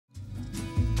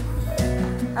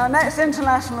Our next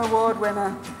international award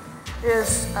winner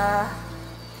is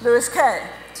Louis Kay.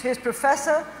 He's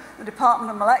professor in the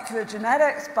Department of Molecular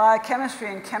Genetics,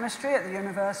 Biochemistry and Chemistry at the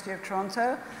University of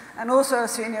Toronto, and also a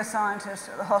senior scientist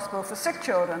at the Hospital for Sick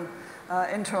Children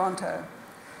in Toronto.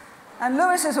 And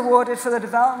Louis is awarded for the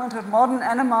development of modern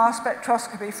NMR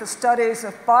spectroscopy for studies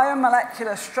of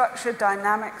biomolecular structure,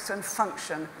 dynamics, and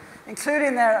function,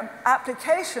 including their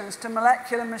applications to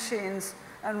molecular machines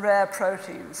and rare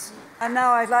proteins. And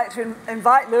now I'd like to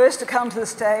invite Louis to come to the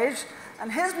stage,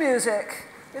 and his music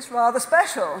is rather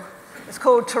special. It's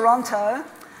called Toronto,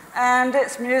 and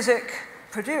it's music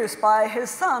produced by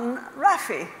his son,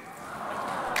 Rafi.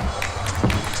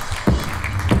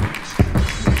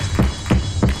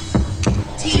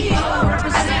 T.O.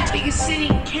 represent biggest city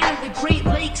in Canada, Great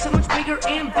Lakes, so much bigger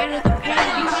and better than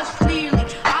Canada. Because clearly,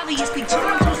 obviously,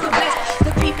 Toronto's the best.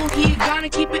 The people here gonna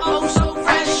keep it oh so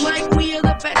fresh, like we are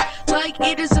the best, like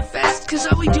it is a fest. Cause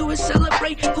all we do is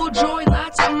celebrate for joy,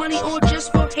 lots of money, or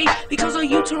just for hate. Because all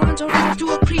you Toronto have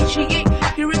to appreciate,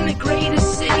 you're in the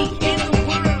greatest city in the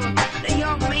world. Now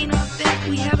y'all may not think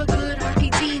we have a good hockey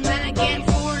team. Then again,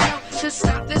 4-0 to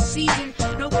stop the season,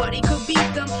 nobody could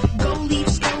beat them. Go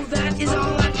Leafs, go, that is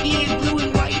all I hear. Blue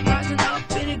and white rising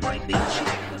up in a great big cheer.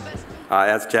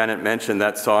 As Janet mentioned,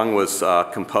 that song was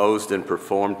composed and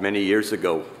performed many years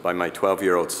ago by my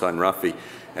 12-year-old son, Rafi.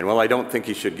 And while I don't think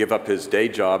he should give up his day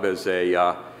job as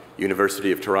a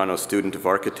University of Toronto student of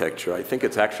architecture, I think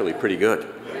it's actually pretty good.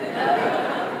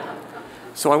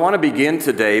 So I want to begin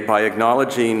today by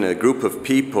acknowledging a group of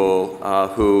people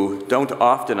who don't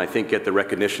often, I think, get the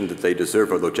recognition that they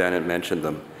deserve, although Janet mentioned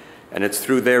them. And it's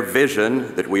through their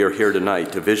vision that we are here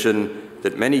tonight, a vision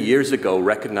that many years ago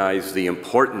recognized the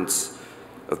importance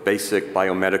of basic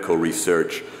biomedical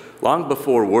research, long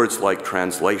before words like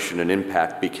translation and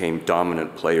impact became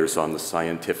dominant players on the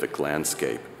scientific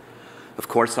landscape. Of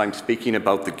course, I'm speaking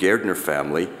about the Gairdner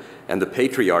family and the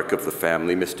patriarch of the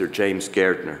family, Mr. James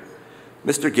Gairdner.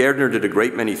 Mr. Gairdner did a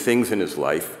great many things in his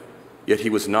life, yet he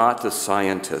was not a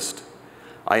scientist.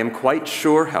 I am quite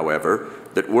sure, however,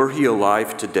 that were he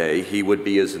alive today, he would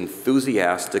be as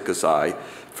enthusiastic as I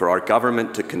for our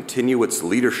government to continue its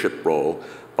leadership role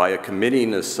by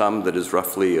committing a sum that is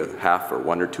roughly half or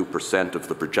 1 or 2% of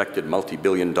the projected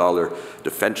multi-billion-dollar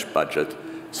defense budget,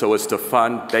 so as to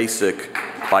fund basic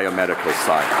biomedical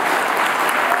science.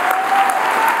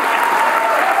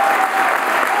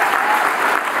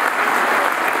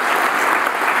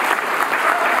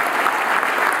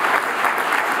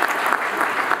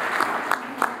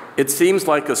 It seems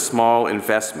like a small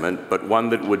investment, but one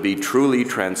that would be truly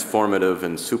transformative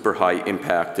and super high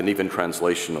impact, and even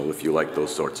translational, if you like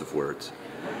those sorts of words.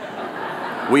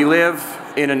 We live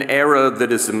in an era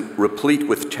that is replete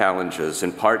with challenges,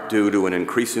 in part due to an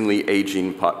increasingly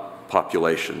aging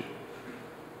population.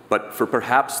 But for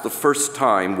perhaps the first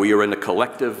time, we are in a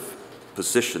collective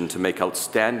position to make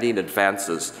outstanding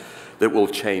advances that will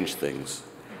change things.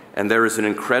 And there is an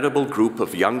incredible group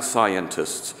of young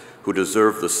scientists who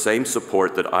deserve the same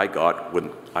support that I got when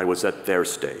I was at their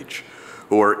stage,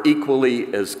 who are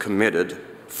equally as committed,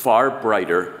 far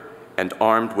brighter, and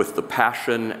armed with the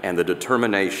passion and the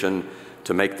determination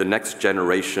to make the next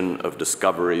generation of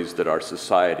discoveries that our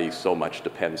society so much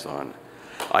depends on.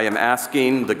 I am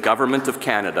asking the Government of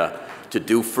Canada to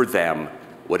do for them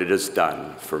what it has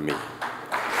done for me.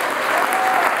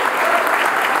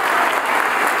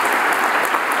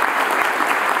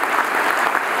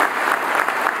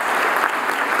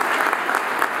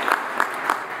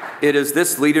 It is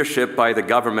this leadership by the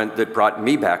government that brought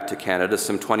me back to Canada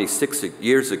some 26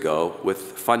 years ago with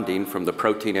funding from the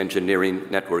Protein Engineering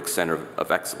Network Centre of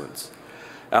Excellence.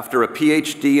 After a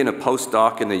PhD and a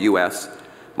postdoc in the US,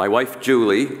 my wife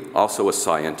Julie, also a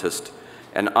scientist,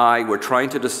 and I were trying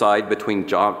to decide between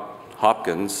Johns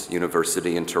Hopkins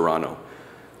University in Toronto.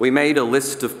 We made a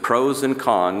list of pros and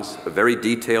cons, a very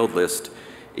detailed list,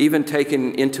 even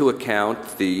taking into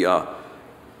account the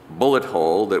bullet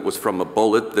hole that was from a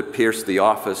bullet that pierced the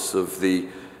office of the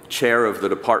chair of the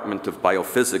Department of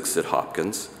Biophysics at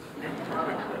Hopkins.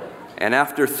 And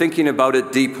after thinking about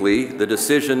it deeply, the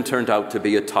decision turned out to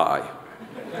be a tie.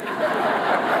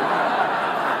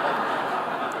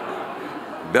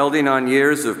 Building on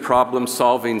years of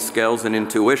problem-solving skills and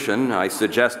intuition, I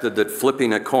suggested that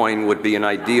flipping a coin would be an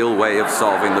ideal way of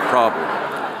solving the problem.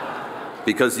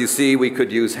 Because you see, we could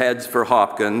use heads for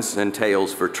Hopkins and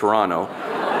tails for Toronto.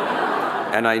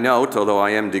 And I note, although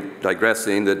I am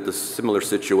digressing, that the similar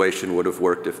situation would have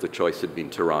worked if the choice had been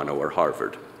Toronto or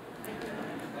Harvard.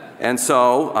 And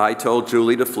so I told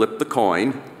Julie to flip the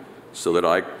coin so that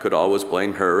I could always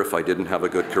blame her if I didn't have a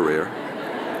good career.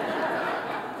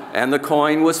 And the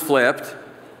coin was flipped,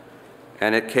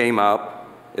 and it came up,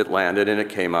 it landed, and it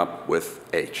came up with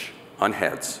H, on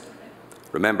heads.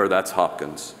 Remember, that's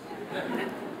Hopkins.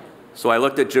 So I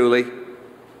looked at Julie,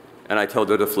 and I told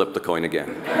her to flip the coin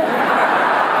again.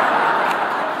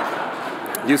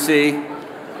 You see,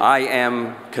 I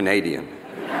am Canadian.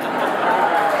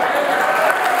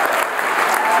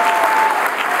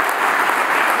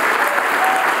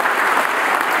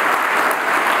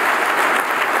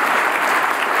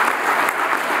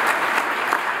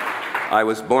 I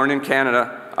was born in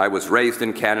Canada, I was raised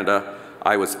in Canada,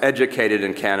 I was educated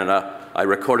in Canada, I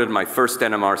recorded my first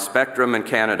NMR spectrum in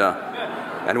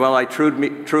Canada, and while I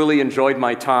truly enjoyed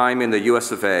my time in the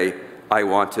US of A, I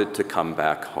wanted to come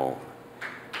back home.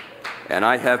 And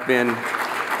I have been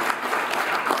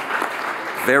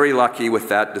very lucky with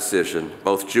that decision.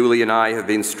 Both Julie and I have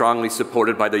been strongly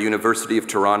supported by the University of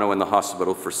Toronto and the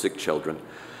Hospital for Sick Children.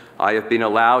 I have been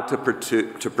allowed to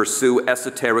pursue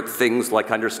esoteric things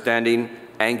like understanding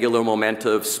angular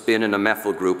momenta of spin in a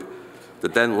methyl group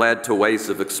that then led to ways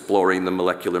of exploring the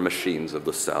molecular machines of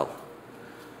the cell.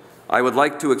 I would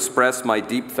like to express my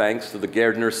deep thanks to the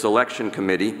Gairdner Selection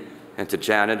Committee and to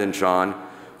Janet and John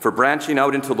for branching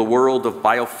out into the world of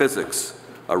biophysics,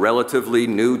 a relatively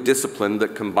new discipline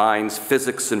that combines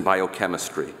physics and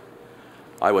biochemistry.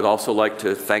 I would also like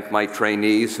to thank my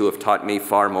trainees who have taught me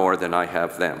far more than I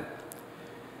have them.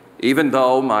 Even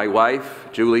though my wife,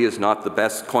 Julie, is not the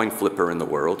best coin flipper in the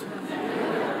world,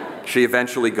 she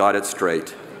eventually got it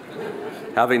straight.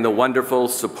 Having the wonderful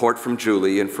support from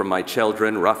Julie and from my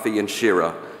children, Ruffy and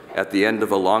Shira, at the end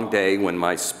of a long day when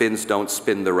my spins don't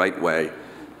spin the right way,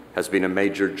 has been a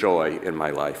major joy in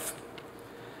my life.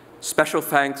 Special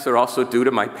thanks are also due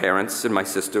to my parents and my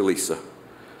sister Lisa.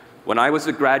 When I was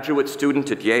a graduate student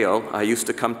at Yale, I used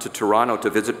to come to Toronto to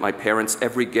visit my parents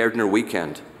every Gairdner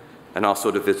weekend, and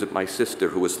also to visit my sister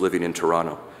who was living in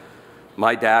Toronto.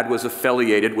 My dad was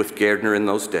affiliated with Gairdner in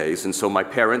those days, and so my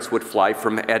parents would fly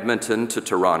from Edmonton to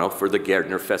Toronto for the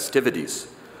Gairdner festivities.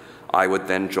 I would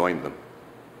then join them.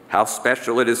 How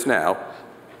special it is now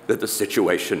that the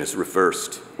situation is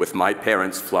reversed, with my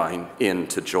parents flying in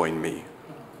to join me.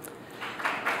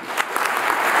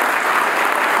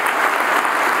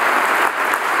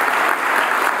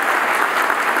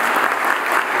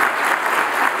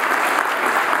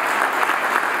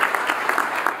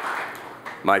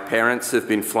 My parents have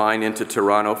been flying into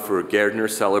Toronto for Gairdner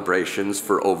celebrations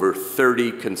for over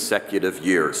 30 consecutive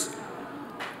years.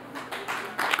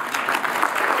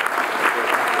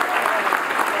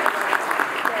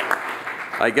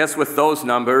 I guess with those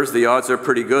numbers, the odds are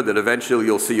pretty good that eventually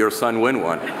you'll see your son win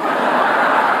one.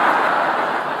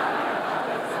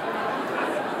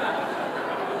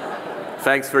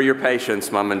 Thanks for your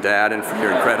patience, Mom and Dad, and for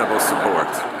your incredible support.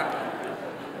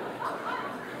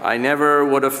 I never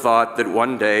would have thought that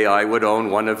one day I would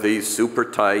own one of these super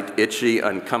tight, itchy,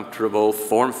 uncomfortable,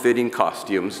 form-fitting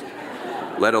costumes,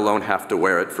 let alone have to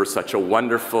wear it for such a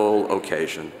wonderful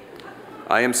occasion.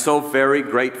 I am so very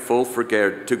grateful to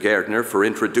Gairdner for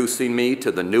introducing me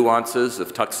to the nuances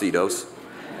of tuxedos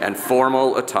and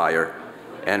formal attire,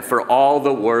 and for all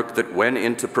the work that went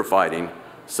into providing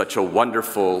such a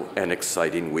wonderful and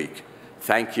exciting week.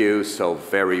 Thank you so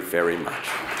very, very much.